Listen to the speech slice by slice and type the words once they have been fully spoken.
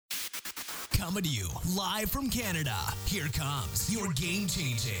Coming to you live from Canada. Here comes your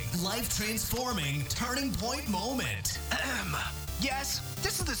game-changing, life-transforming, turning point moment. Yes,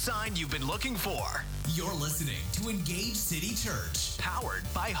 this is the sign you've been looking for. You're listening to Engage City Church. Powered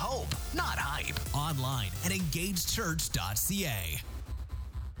by hope, not hype. Online at EngageChurch.ca.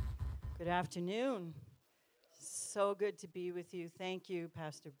 Good afternoon. So good to be with you. Thank you,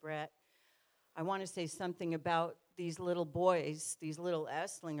 Pastor Brett. I want to say something about these little boys, these little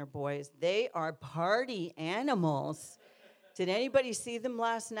Esslinger boys. They are party animals. Did anybody see them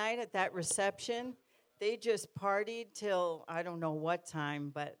last night at that reception? They just partied till I don't know what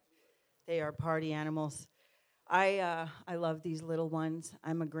time, but they are party animals. I love these little ones.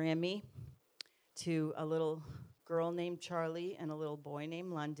 I'm a Grammy to a little girl named Charlie and a little boy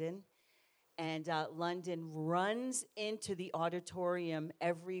named London. And London runs into the auditorium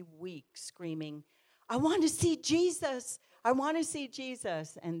every week screaming, "I want to see Jesus. I want to see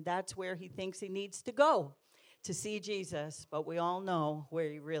Jesus." And that's where he thinks he needs to go, to see Jesus. But we all know where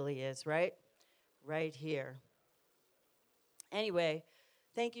he really is, right? Right here. Anyway,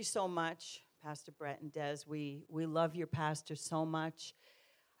 thank you so much, Pastor Brett and Des. We love your pastor so much.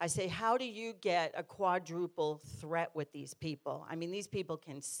 I say, how do you get a quadruple threat with these people? I mean, these people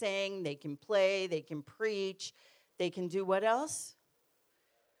can sing, they can play, they can preach, they can do what else?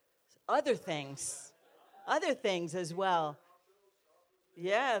 Other things as well.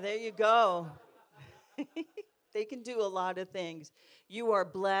 Yeah, there you go. They can do a lot of things. You are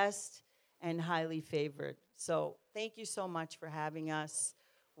blessed and highly favored. So thank you so much for having us.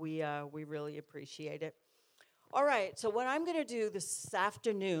 We really appreciate it. All right, so what I'm going to do this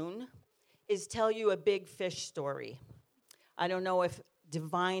afternoon is tell you a big fish story. I don't know if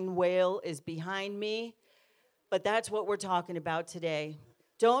Divine Whale is behind me, but that's what we're talking about today.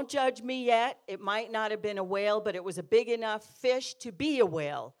 Don't judge me yet. It might not have been a whale, but it was a big enough fish to be a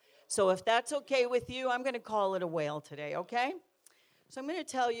whale. So if that's okay with you, I'm going to call it a whale today, okay? So I'm going to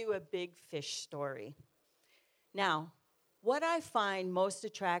tell you a big fish story. Now, what I find most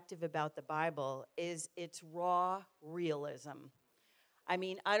attractive about the Bible is its raw realism. I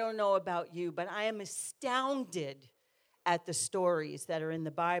mean, I don't know about you, but I am astounded at the stories that are in the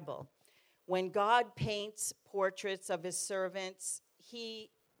Bible. When God paints portraits of his servants,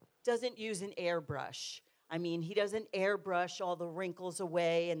 he doesn't use an airbrush. I mean, he doesn't airbrush all the wrinkles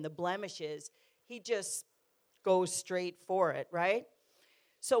away and the blemishes. He just goes straight for it, right?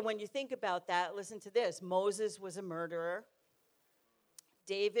 So when you think about that, listen to this. Moses was a murderer.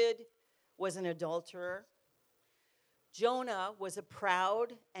 David was an adulterer. Jonah was a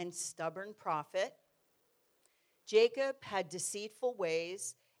proud and stubborn prophet. Jacob had deceitful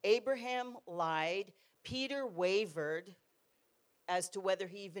ways. Abraham lied. Peter wavered as to whether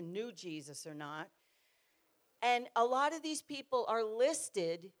he even knew Jesus or not. And a lot of these people are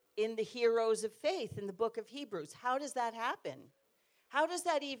listed in the heroes of faith in the book of Hebrews. How does that happen? How does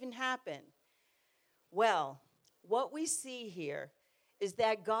that even happen? Well, what we see here is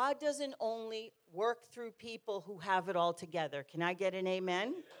that God doesn't only work through people who have it all together. Can I get an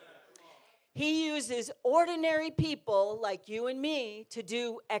amen? He uses ordinary people like you and me to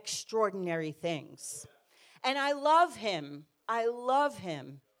do extraordinary things. And I love him. I love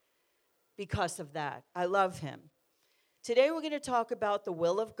him because of that. I love him. Today we're going to talk about the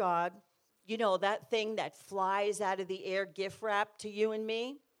will of God. You know, that thing that flies out of the air, gift wrap to you and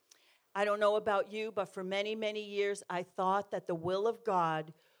me. I don't know about you, but for many, many years, I thought that the will of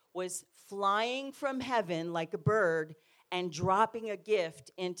God was flying from heaven like a bird and dropping a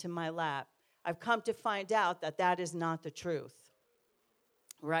gift into my lap. I've come to find out that that is not the truth,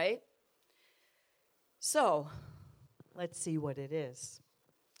 right? So, let's see what it is.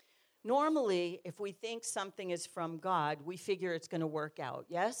 Normally, if we think something is from God, we figure it's going to work out,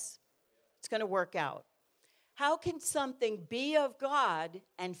 yes? It's going to work out. How can something be of God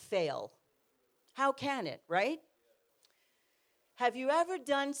and fail? How can it, right? Have you ever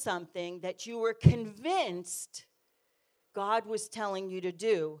done something that you were convinced God was telling you to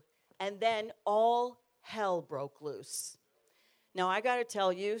do, and then all hell broke loose? Now, I got to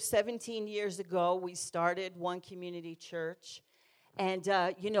tell you, 17 years ago, we started One Community Church. And,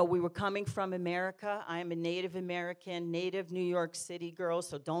 we were coming from America. I'm a Native American, native New York City girl,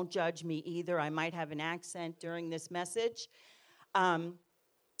 so don't judge me either. I might have an accent during this message.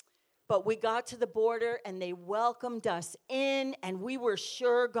 But we got to the border, and they welcomed us in, and we were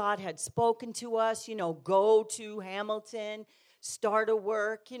sure God had spoken to us, go to Hamilton, start a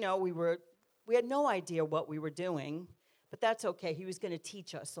work. We had no idea what we were doing, but that's okay. He was going to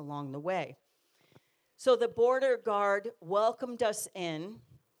teach us along the way. So the border guard welcomed us in.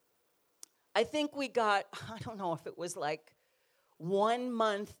 I think we got, I don't know if it was like 1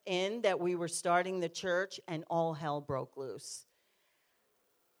 month in that we were starting the church, and all hell broke loose.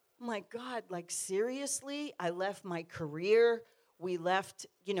 My God, like seriously? I left my career. We left,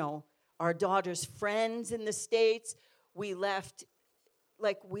 our daughter's friends in the States. We left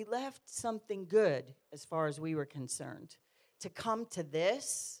something good as far as we were concerned. To come to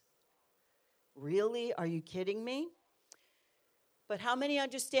this? Really? Are you kidding me? But how many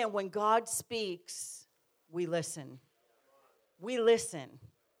understand when God speaks, we listen? We listen.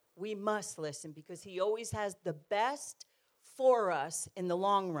 We must listen because he always has the best for us in the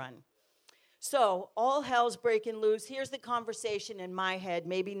long run. So all hell's breaking loose. Here's the conversation in my head,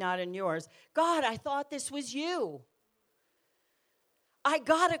 maybe not in yours. God, I thought this was you. I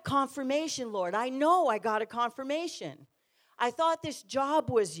got a confirmation, Lord. I know I got a confirmation. I thought this job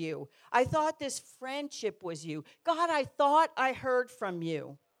was you. I thought this friendship was you. God, I thought I heard from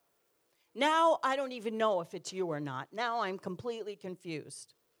you. Now I don't even know if it's you or not. Now I'm completely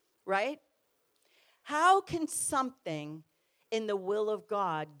confused, right? How can something in the will of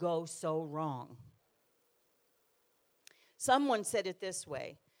God go so wrong? Someone said it this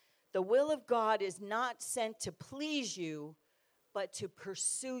way: the will of God is not sent to please you, but to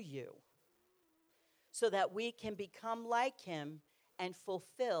pursue you, so that we can become like him and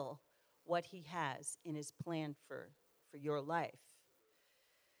fulfill what he has in his plan for your life.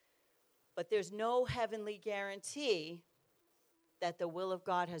 But there's no heavenly guarantee that the will of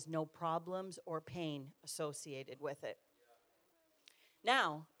God has no problems or pain associated with it.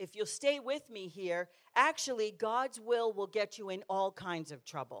 Now, if you'll stay with me here, actually, God's will get you in all kinds of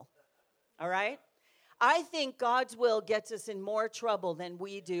trouble. All right? I think God's will gets us in more trouble than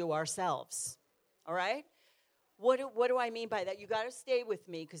we do ourselves. All right? What do I mean by that? You got to stay with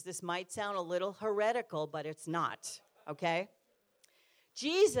me because this might sound a little heretical, but it's not. Okay?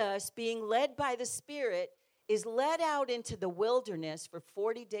 Jesus, being led by the Spirit, is led out into the wilderness for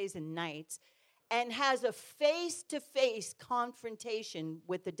 40 days and nights and has a face-to-face confrontation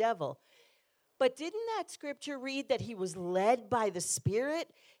with the devil. But didn't that scripture read that he was led by the Spirit?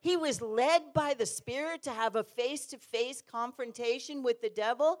 He was led by the Spirit to have a face-to-face confrontation with the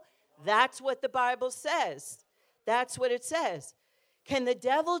devil? That's what the Bible says. That's what it says. Can the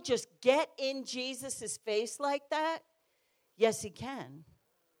devil just get in Jesus' face like that? Yes, he can.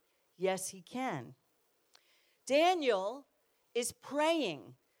 Yes, he can. Daniel is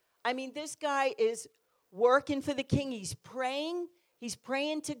praying. I mean, this guy is working for the king. He's praying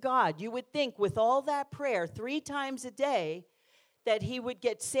to God. You would think with all that prayer 3 times a day that he would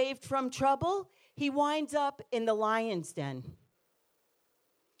get saved from trouble. He winds up in the lion's den.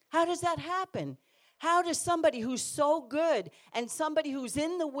 How does that happen? How does somebody who's so good and somebody who's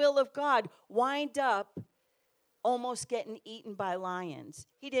in the will of God wind up almost getting eaten by lions?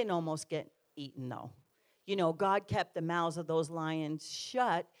 He didn't almost get eaten, though. God kept the mouths of those lions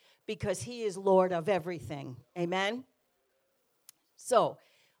shut because he is Lord of everything. Amen? So,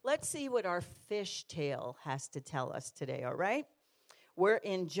 let's see what our fish tale has to tell us today, all right? We're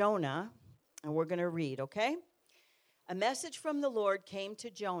in Jonah, and we're going to read, okay? A message from the Lord came to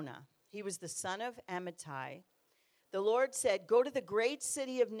Jonah. He was the son of Amittai. The Lord said, "Go to the great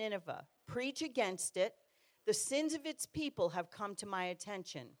city of Nineveh, preach against it. The sins of its people have come to my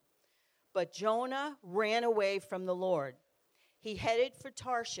attention." But Jonah ran away from the Lord. He headed for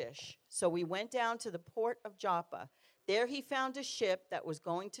Tarshish, so he went down to the port of Joppa. There he found a ship that was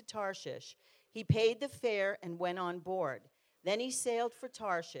going to Tarshish. He paid the fare and went on board. Then he sailed for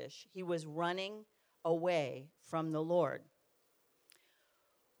Tarshish. He was running away from the Lord.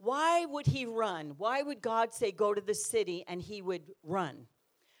 Why would he run? Why would God say go to the city and he would run?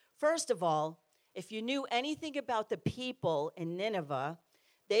 First of all, if you knew anything about the people in Nineveh,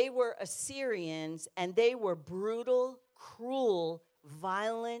 they were Assyrians and they were brutal, cruel,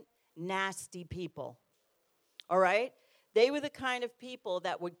 violent, nasty people. All right? They were the kind of people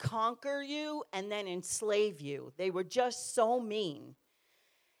that would conquer you and then enslave you. They were just so mean.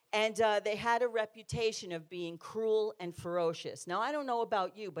 And they had a reputation of being cruel and ferocious. Now, I don't know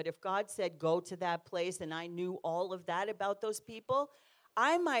about you, but if God said go to that place and I knew all of that about those people,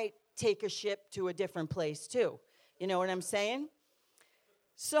 I might take a ship to a different place too. You know what I'm saying?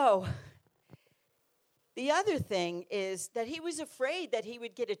 So, the other thing is that he was afraid that he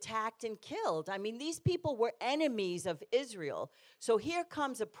would get attacked and killed. I mean, these people were enemies of Israel. So here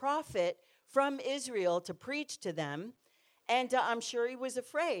comes a prophet from Israel to preach to them, and I'm sure he was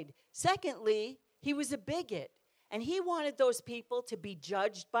afraid. Secondly, he was a bigot, and he wanted those people to be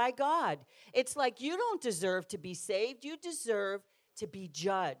judged by God. It's like you don't deserve to be saved. You deserve to be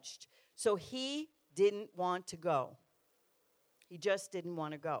judged. So he didn't want to go. He just didn't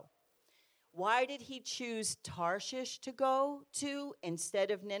want to go. Why did he choose Tarshish to go to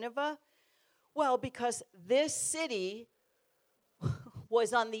instead of Nineveh? Well, because this city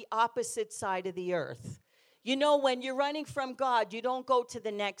was on the opposite side of the earth. You know, when you're running from God, you don't go to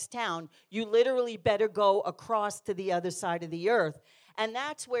the next town. You literally better go across to the other side of the earth. And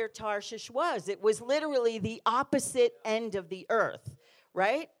that's where Tarshish was. It was literally the opposite end of the earth,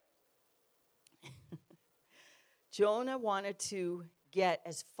 right? Jonah wanted to get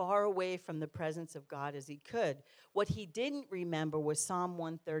as far away from the presence of God as he could. What he didn't remember was Psalm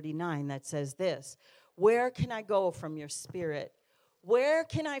 139 that says this: "Where can I go from your spirit? Where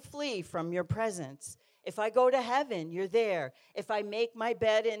can I flee from your presence? If I go to heaven, you're there. If I make my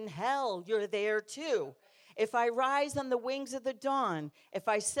bed in hell, you're there too. If I rise on the wings of the dawn, if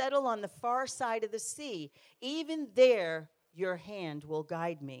I settle on the far side of the sea, even there your hand will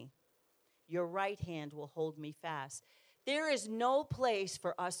guide me. Your right hand will hold me fast." There is no place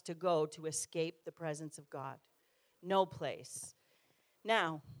for us to go to escape the presence of God. No place.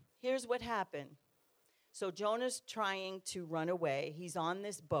 Now, here's what happened. So Jonah's trying to run away. He's on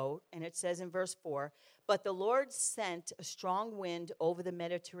this boat, and it says in verse 4, "But the Lord sent a strong wind over the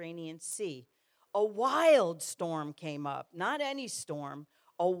Mediterranean Sea. A wild storm came up." Not any storm,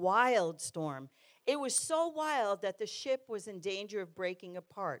 a wild storm. It was so wild that the ship was in danger of breaking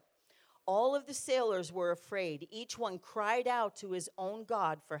apart. All of the sailors were afraid. Each one cried out to his own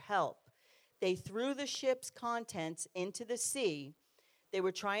God for help. They threw the ship's contents into the sea. They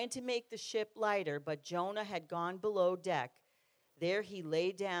were trying to make the ship lighter, but Jonah had gone below deck. There he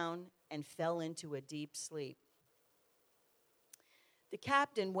lay down and fell into a deep sleep. The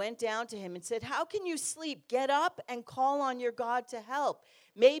captain went down to him and said, "How can you sleep? Get up and call on your God to help.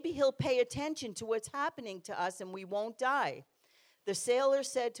 Maybe he'll pay attention to what's happening to us and we won't die." The sailors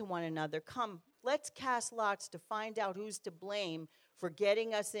said to one another, "Come, let's cast lots to find out who's to blame for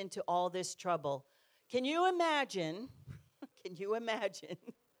getting us into all this trouble." Can you imagine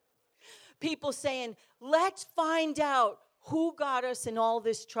people saying, "Let's find out who got us in all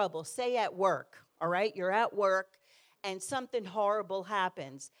this trouble"? Say at work, all right? You're at work and something horrible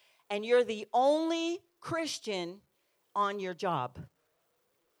happens, and you're the only Christian on your job.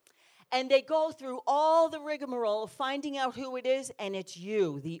 And they go through all the rigmarole of finding out who it is, and it's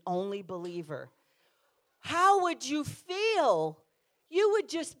you, the only believer. How would you feel? You would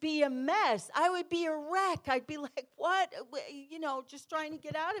just be a mess. I would be a wreck. I'd be like, what? Just trying to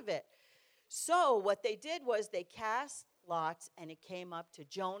get out of it. So what they did was they cast lots, and it came up to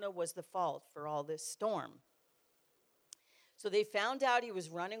Jonah was the fault for all this storm. So they found out he was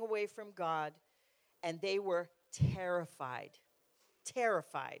running away from God, and they were terrified.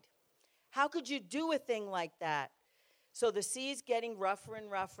 Terrified. How could you do a thing like that? So the sea's getting rougher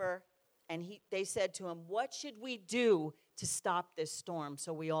and rougher, and they said to him, "What should we do to stop this storm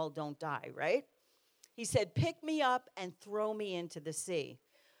so we all don't die," right? He said, "Pick me up and throw me into the sea."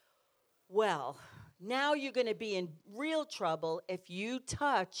 Well, now you're going to be in real trouble if you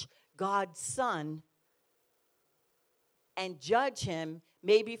touch God's Son and judge him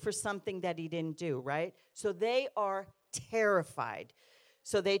maybe for something that he didn't do, right? So they are terrified.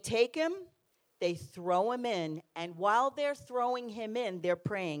 So they take him, they throw him in, and while they're throwing him in, they're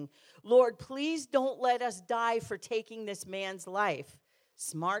praying, "Lord, please don't let us die for taking this man's life."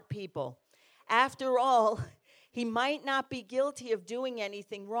 Smart people. After all, he might not be guilty of doing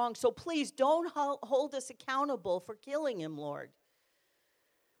anything wrong, so please don't hold us accountable for killing him, Lord.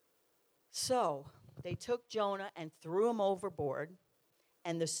 So they took Jonah and threw him overboard,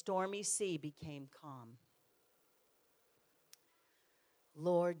 and the stormy sea became calm.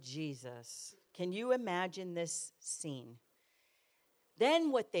 Lord Jesus, can you imagine this scene?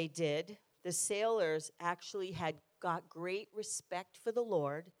 Then what they did, the sailors actually had got great respect for the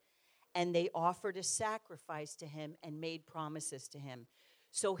Lord, and they offered a sacrifice to him and made promises to him.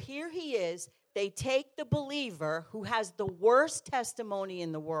 So here he is. They take the believer who has the worst testimony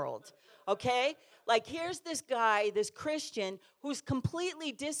in the world, okay? Like here's this guy, this Christian, who's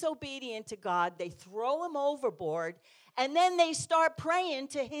completely disobedient to God. They throw him overboard, and then they start praying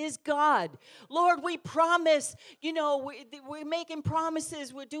to his God. "Lord, we promise, we're making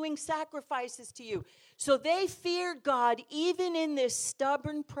promises. We're doing sacrifices to you." So they feared God even in this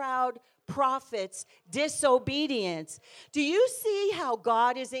stubborn, proud prophet's disobedience. Do you see how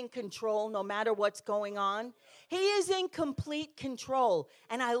God is in control no matter what's going on? He is in complete control,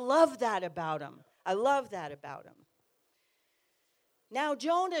 and I love that about him. I love that about him. Now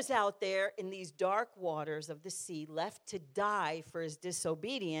Jonah's out there in these dark waters of the sea, left to die for his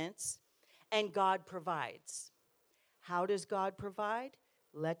disobedience, and God provides. How does God provide?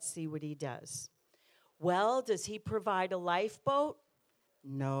 Let's see what he does. Well, does he provide a lifeboat?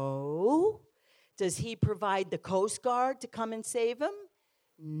 No. Does he provide the Coast Guard to come and save him?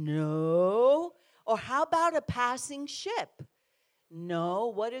 No. Or how about a passing ship? No.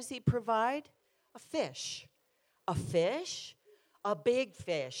 What does he provide? A fish. A fish? A big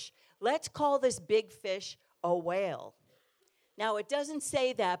fish. Let's call this big fish a whale. Now, it doesn't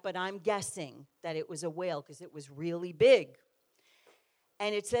say that, but I'm guessing that it was a whale because it was really big.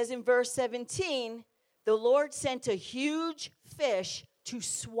 And it says in verse 17, the Lord sent a huge fish to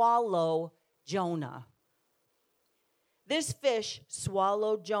swallow Jonah. This fish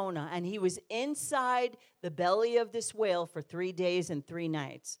swallowed Jonah, and he was inside the belly of this whale for 3 days and 3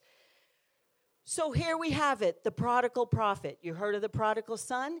 nights. So here we have it, the prodigal prophet. You heard of the prodigal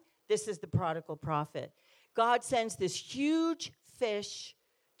son? This is the prodigal prophet. God sends this huge fish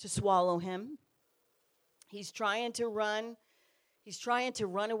to swallow him. He's trying to run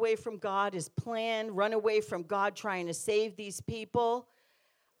away from God, his plan, run away from God trying to save these people.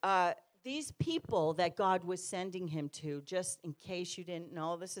 These people that God was sending him to, just in case you didn't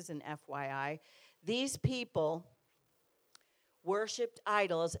know, this is an FYI, these people worshipped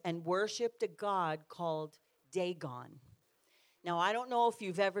idols and worshipped a god called Dagon. Now, I don't know if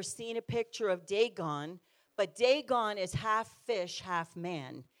you've ever seen a picture of Dagon, but Dagon is half fish, half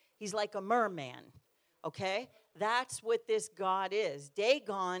man. He's like a merman, okay? That's what this god is.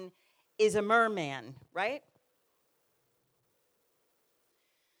 Dagon is a merman, right?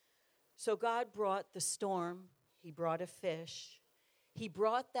 So God brought the storm. He brought a fish. He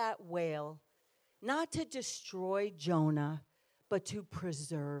brought that whale, not to destroy Jonah, but to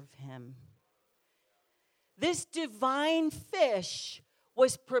preserve him. This divine fish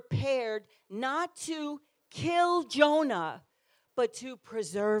was prepared not to kill Jonah, but to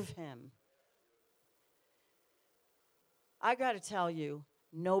preserve him. I got to tell you,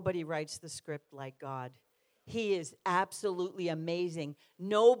 nobody writes the script like God. He is absolutely amazing.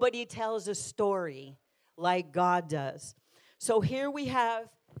 Nobody tells a story like God does. So here we have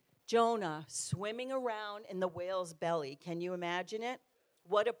Jonah swimming around in the whale's belly. Can you imagine it?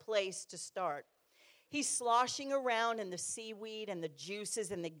 What a place to start. He's sloshing around in the seaweed and the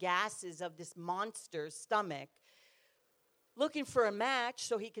juices and the gases of this monster's stomach, looking for a match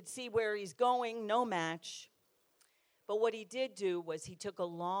so he could see where he's going. No match. But what he did do was he took a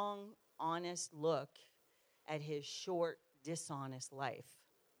long, honest look at his short, dishonest life.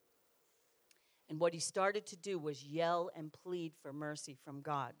 And what he started to do was yell and plead for mercy from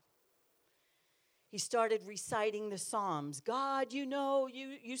God. He started reciting the Psalms. God, you know,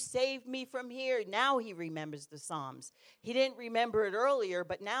 you saved me from here. Now he remembers the Psalms. He didn't remember it earlier,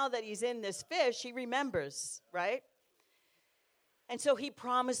 but now that he's in this fish, he remembers, right? And so he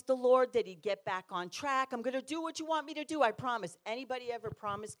promised the Lord that he'd get back on track. I'm going to do what you want me to do, I promise. Anybody ever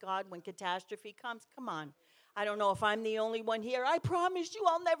promise God when catastrophe comes? Come on. I don't know if I'm the only one here. I promise you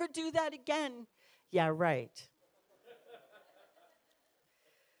I'll never do that again. Yeah, right.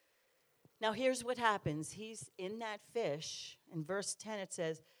 Now, here's what happens. He's in that fish. In verse 10, it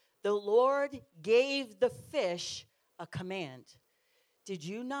says, the Lord gave the fish a command. Did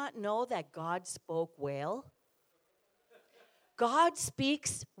you not know that God spoke whale? God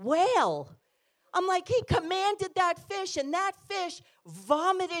speaks whale. I'm like, he commanded that fish, and that fish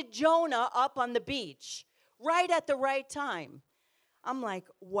vomited Jonah up on the beach right at the right time. I'm like,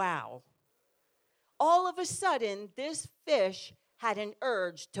 wow. All of a sudden, this fish had an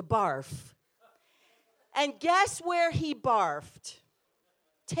urge to barf. And guess where he barfed?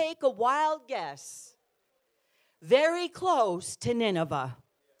 Take a wild guess. Very close to Nineveh.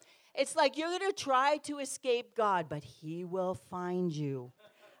 It's like you're going to try to escape God, but he will find you.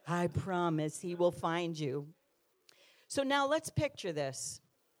 I promise he will find you. So now let's picture this.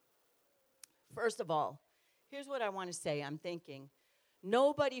 First of all, here's what I want to say. I'm thinking,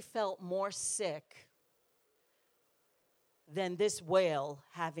 nobody felt more sick than this whale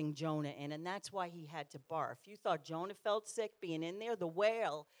having Jonah in, and that's why he had to barf. You thought Jonah felt sick being in there? The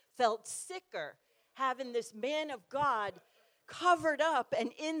whale felt sicker having this man of God covered up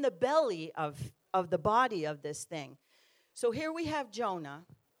and in the belly of the body of this thing. So here we have Jonah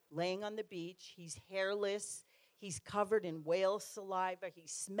laying on the beach. He's hairless. He's covered in whale saliva. He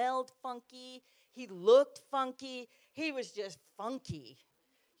smelled funky. He looked funky. He was just funky.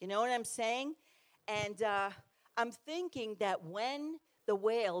 You know what I'm saying? And I'm thinking that when the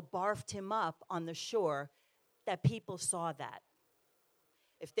whale barfed him up on the shore, that people saw that.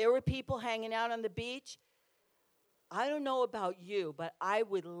 If there were people hanging out on the beach, I don't know about you, but I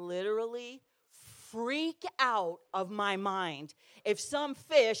would literally freak out of my mind if some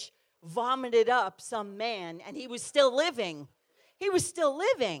fish vomited up some man and he was still living. He was still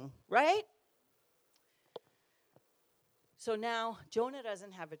living, right? So now Jonah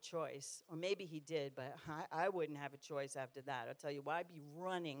doesn't have a choice, or maybe he did, but I wouldn't have a choice after that. I'll tell you why. I'd be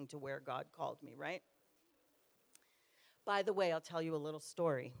running to where God called me, right? By the way, I'll tell you a little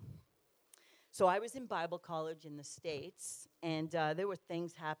story. So I was in Bible college in the States, and there were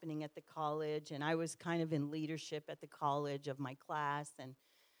things happening at the college, and I was kind of in leadership at the college of my class, and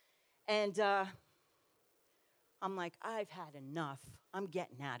I'm like, I've had enough. I'm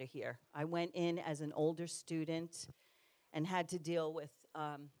getting out of here. I went in as an older student and had to deal with,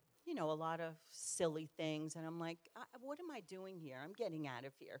 a lot of silly things, and I'm like, what am I doing here? I'm getting out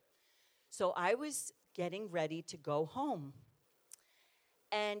of here. So I was getting ready to go home,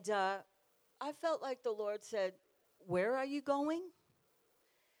 and I felt like the Lord said, where are you going?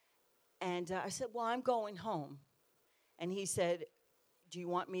 And I said, well, I'm going home. And he said, do you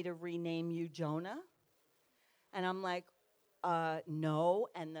want me to rename you Jonah? And I'm like, no.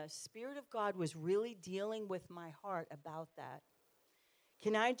 And the Spirit of God was really dealing with my heart about that.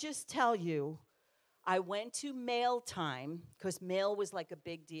 Can I just tell you, I went to mail time, because mail was like a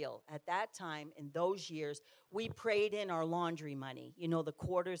big deal. At that time, in those years, we prayed in our laundry money. You know, the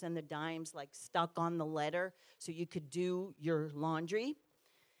quarters and the dimes, like, stuck on the letter so you could do your laundry.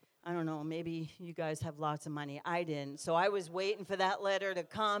 I don't know, maybe you guys have lots of money. I didn't. So I was waiting for that letter to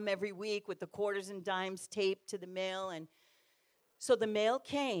come every week with the quarters and dimes taped to the mail. And so the mail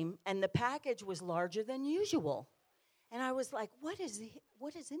came, and the package was larger than usual. And I was like, what is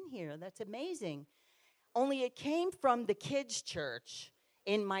in here? That's amazing. Only it came from the kids' church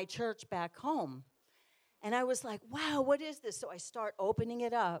in my church back home. And I was like, wow, what is this? So I start opening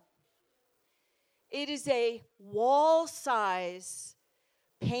it up. It is a wall-size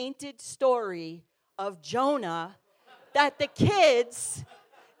painted story of Jonah that the kids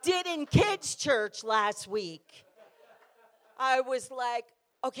did in kids' church last week. I was like,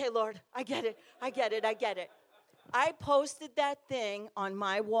 okay, Lord, I get it. I posted that thing on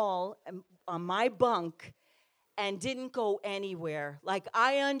my wall, on my bunk, and didn't go anywhere. Like,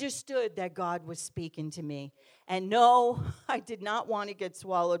 I understood that God was speaking to me. And no, I did not want to get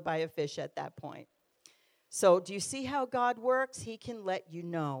swallowed by a fish at that point. So do you see how God works? He can let you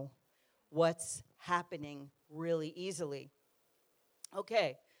know what's happening really easily.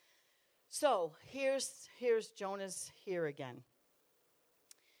 Okay, so here's Jonah's here again.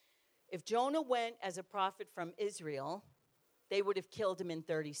 If Jonah went as a prophet from Israel, they would have killed him in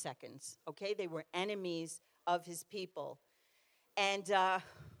 30 seconds, okay? They were enemies of his people. And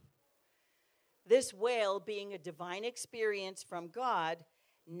this whale being a divine experience from God,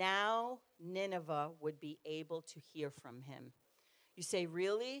 now Nineveh would be able to hear from him. You say,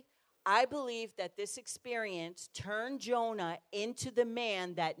 really? I believe that this experience turned Jonah into the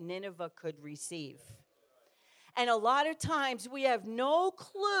man that Nineveh could receive. And a lot of times we have no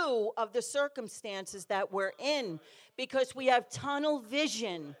clue of the circumstances that we're in because we have tunnel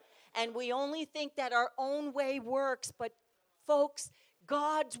vision and we only think that our own way works. But folks,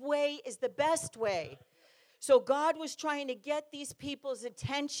 God's way is the best way. So God was trying to get these people's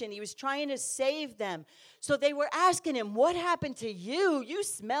attention. He was trying to save them. So they were asking him, what happened to you? You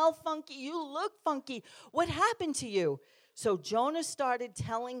smell funky. You look funky. What happened to you? So Jonah started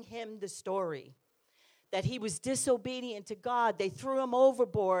telling him the story. That he was disobedient to God. They threw him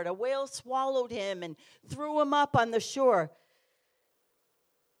overboard. A whale swallowed him and threw him up on the shore.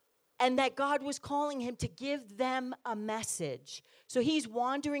 And that God was calling him to give them a message. So he's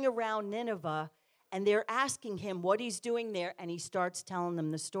wandering around Nineveh, and they're asking him what he's doing there, and he starts telling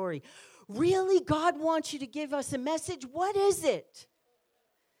them the story. Really? God wants you to give us a message? What is it?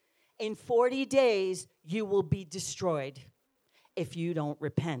 In 40 days, you will be destroyed if you don't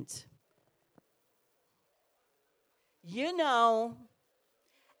repent. You know,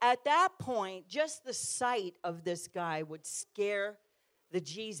 at that point, just the sight of this guy would scare the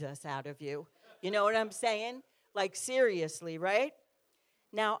Jesus out of you. You know what I'm saying? Like, seriously, right?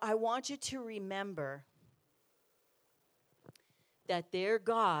 Now, I want you to remember that their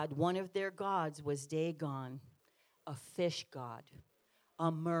god, one of their gods, was Dagon, a fish god,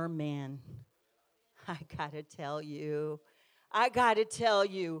 a merman. I gotta tell you,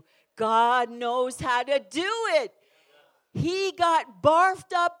 God knows how to do it. He got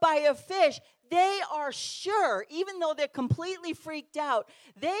barfed up by a fish. They are sure, even though they're completely freaked out,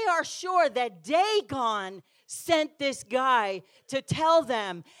 they are sure that Dagon sent this guy to tell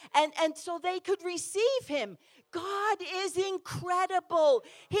them. And so they could receive him. God is incredible.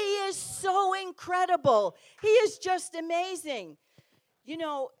 He is so incredible. He is just amazing. You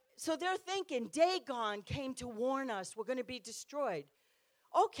know, so they're thinking, Dagon came to warn us we're going to be destroyed.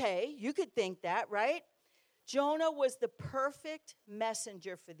 Okay, you could think that, right? Jonah was the perfect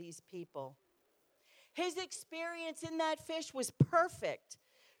messenger for these people. His experience in that fish was perfect.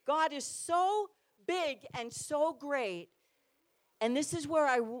 God is so big and so great. And this is where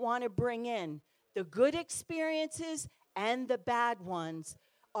I want to bring in the good experiences and the bad ones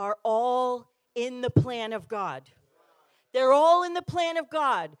are all in the plan of God. They're all in the plan of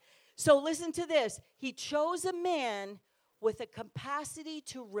God. So listen to this. He chose a man with a capacity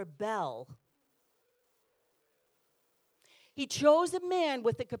to rebel. He chose a man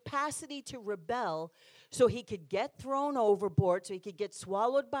with the capacity to rebel so he could get thrown overboard, so he could get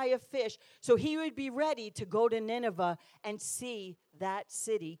swallowed by a fish, so he would be ready to go to Nineveh and see that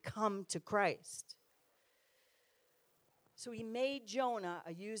city come to Christ. So he made Jonah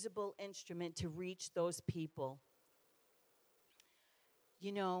a usable instrument to reach those people.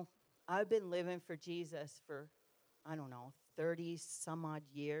 You know, I've been living for Jesus for, 30 some odd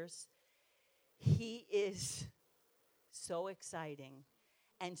years. He is so exciting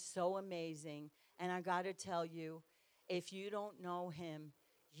and so amazing. And I got to tell you, if you don't know him,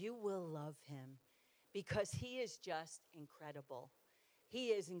 you will love him because he is just incredible. He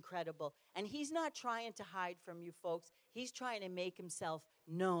is incredible. And he's not trying to hide from you folks. He's trying to make himself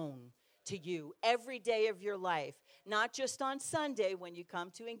known to you every day of your life. Not just on Sunday when you come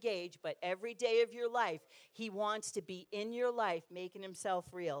to engage, but every day of your life. He wants to be in your life, making himself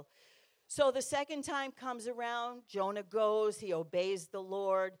real. So the second time comes around, Jonah goes, he obeys the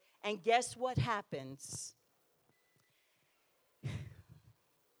Lord, and guess what happens?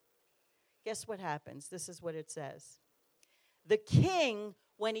 Guess what happens? This is what it says. The king,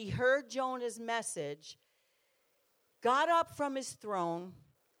 when he heard Jonah's message, got up from his throne,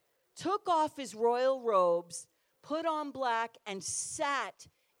 took off his royal robes, put on black, and sat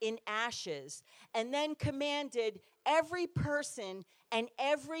in ashes, and then commanded every person and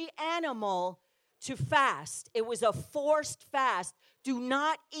every animal to fast. It was a forced fast. Do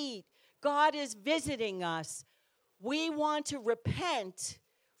not eat. God is visiting us. We want to repent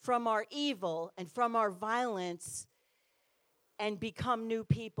from our evil and from our violence and become new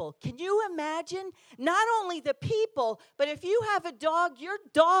people. Can you imagine? Not only the people, but if you have a dog, your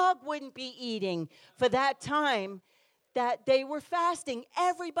dog wouldn't be eating for that time that they were fasting.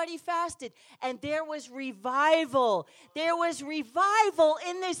 Everybody fasted, and there was revival. There was revival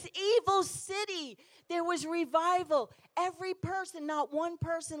in this evil city. There was revival. Every person, not one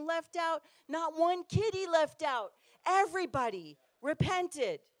person left out, not one kitty left out. Everybody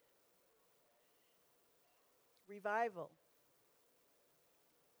repented. Revival.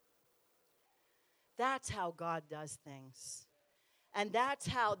 That's how God does things. And that's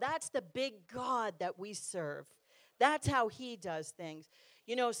the big God that we serve. That's how he does things.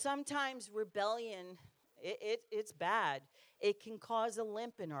 You know, sometimes rebellion, it's bad. It can cause a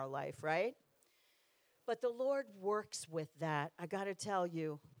limp in our life, right? But the Lord works with that. I got to tell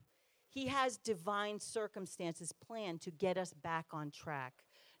you, he has divine circumstances planned to get us back on track.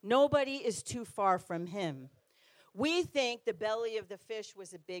 Nobody is too far from him. We think the belly of the fish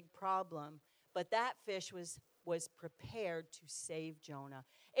was a big problem, but that fish was prepared to save Jonah.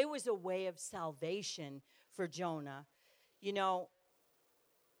 It was a way of salvation for Jonah. You know,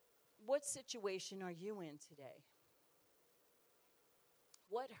 what situation are you in today?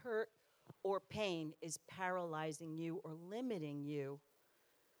 What hurt or pain is paralyzing you or limiting you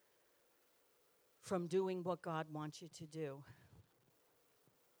from doing what God wants you to do?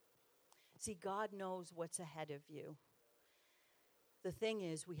 See, God knows what's ahead of you. The thing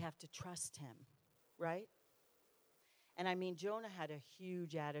is, we have to trust him, right? And I mean, Jonah had a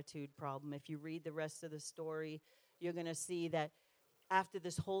huge attitude problem. If you read the rest of the story, you're going to see that after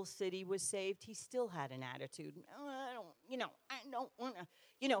this whole city was saved, he still had an attitude. Oh, I don't want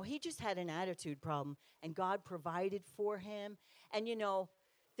to. He just had an attitude problem. And God provided for him. And,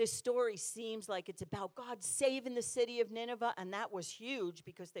 this story seems like it's about God saving the city of Nineveh. And that was huge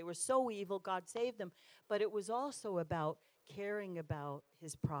because they were so evil, God saved them. But it was also about caring about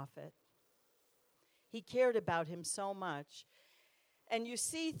his prophet. He cared about him so much. And you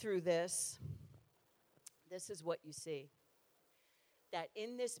see through this is what you see. That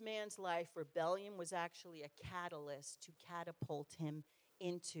in this man's life, rebellion was actually a catalyst to catapult him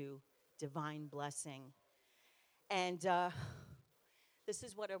into divine blessing. And this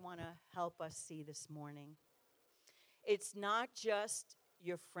is what I want to help us see this morning. It's not just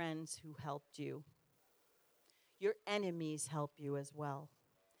your friends who helped you. Your enemies help you as well.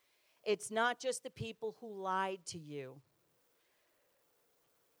 It's not just the people who lied to you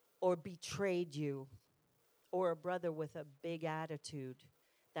or betrayed you or a brother with a big attitude.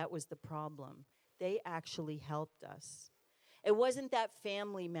 That was the problem. They actually helped us. It wasn't that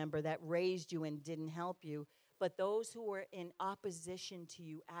family member that raised you and didn't help you, but those who were in opposition to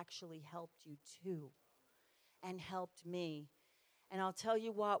you actually helped you too. and helped me. And I'll tell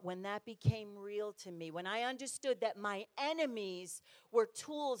you what, when that became real to me, when I understood that my enemies were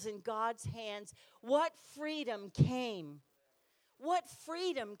tools in God's hands, what freedom came. What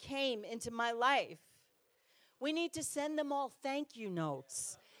freedom came into my life. We need to send them all thank you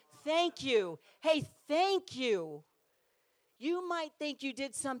notes. Thank you. Hey, thank you. You might think you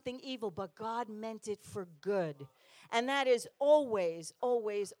did something evil, but God meant it for good. And that is always,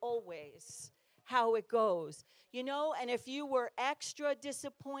 always, always how it goes. You know, and if you were extra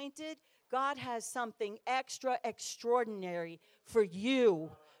disappointed, God has something extra extraordinary for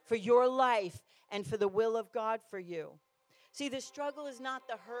you, for your life, and for the will of God for you. See, the struggle is not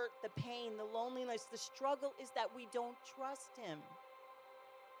the hurt, the pain, the loneliness. The struggle is that we don't trust Him.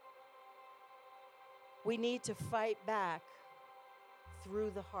 We need to fight back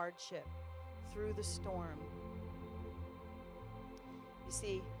through the hardship, through the storm. You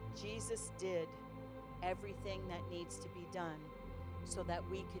see, Jesus did everything that needs to be done so that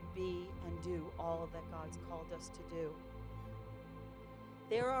we could be and do all that God's called us to do.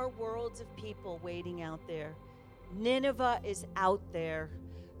 There are worlds of people waiting out there. Nineveh is out there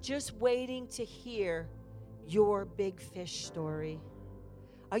just waiting to hear your big fish story.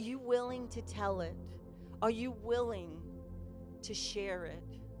 Are you willing to tell it? Are you willing to share it?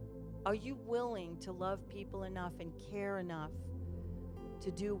 Are you willing to love people enough and care enough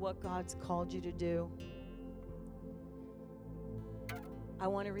to do what God's called you to do? I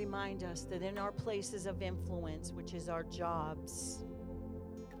want to remind us that in our places of influence, which is our jobs,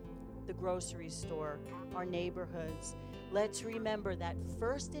 the grocery store, our neighborhoods, let's remember that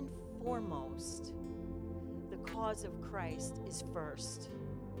first and foremost, the cause of Christ is first.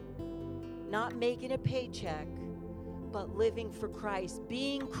 Not making a paycheck, but living for Christ,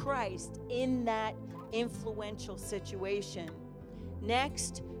 being Christ in that influential situation.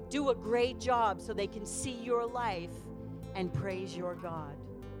 Next, do a great job so they can see your life and praise your God.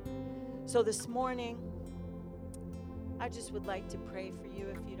 So this morning, I just would like to pray for you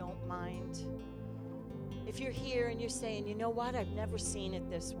if you don't mind. If you're here and you're saying, you know what, I've never seen it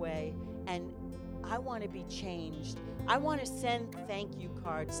this way, and I want to be changed. I want to send thank you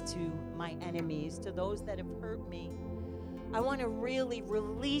cards to my enemies, to those that have hurt me. I want to really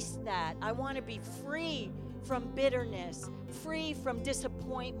release that. I want to be free from bitterness, free from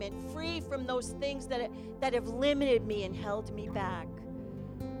disappointment, free from those things that have limited me and held me back.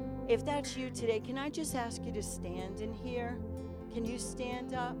 If that's you today, can I just ask you to stand in here? Can you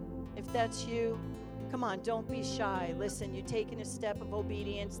stand up? If that's you, come on, don't be shy. Listen, you're taking a step of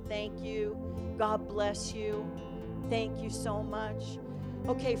obedience. Thank you. God bless you. Thank you so much.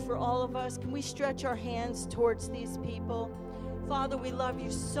 Okay, for all of us, can we stretch our hands towards these people? Father, we love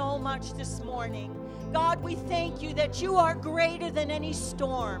you so much this morning. God, we thank you that you are greater than any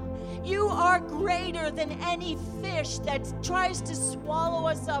storm. You are greater than any fish that tries to swallow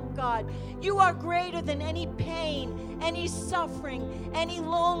us up, God. You are greater than any pain, any suffering, any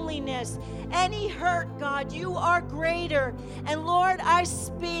loneliness, any hurt, God. You are greater. And Lord, I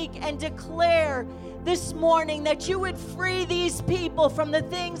speak and declare this morning that you would free these people from the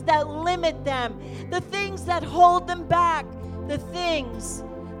things that limit them, the things that hold them back, the things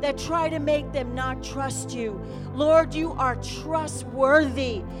that try to make them not trust you. Lord, you are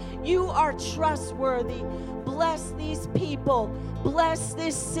trustworthy. You are trustworthy. Bless these people. Bless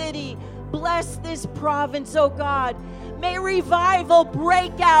this city. Bless this province, oh God. May revival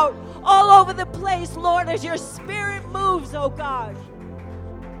break out all over the place, Lord, as your Spirit moves, oh God.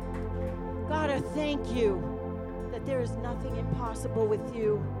 God, I thank you that there is nothing impossible with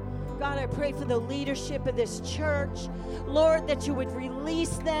you. God, I pray for the leadership of this church. Lord, that you would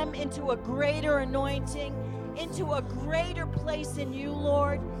release them into a greater anointing, into a greater place in you,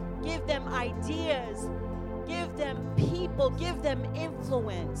 Lord. Give them ideas. Give them people. Give them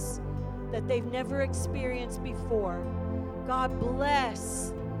influence that they've never experienced before. God,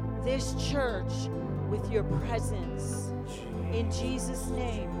 bless this church with your presence. In Jesus'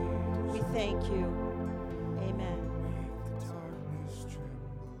 name, we thank you. Amen.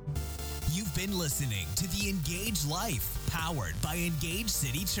 You've been listening to The Engage Life, powered by Engage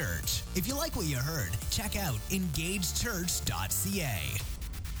City Church. If you like what you heard, check out EngageChurch.ca.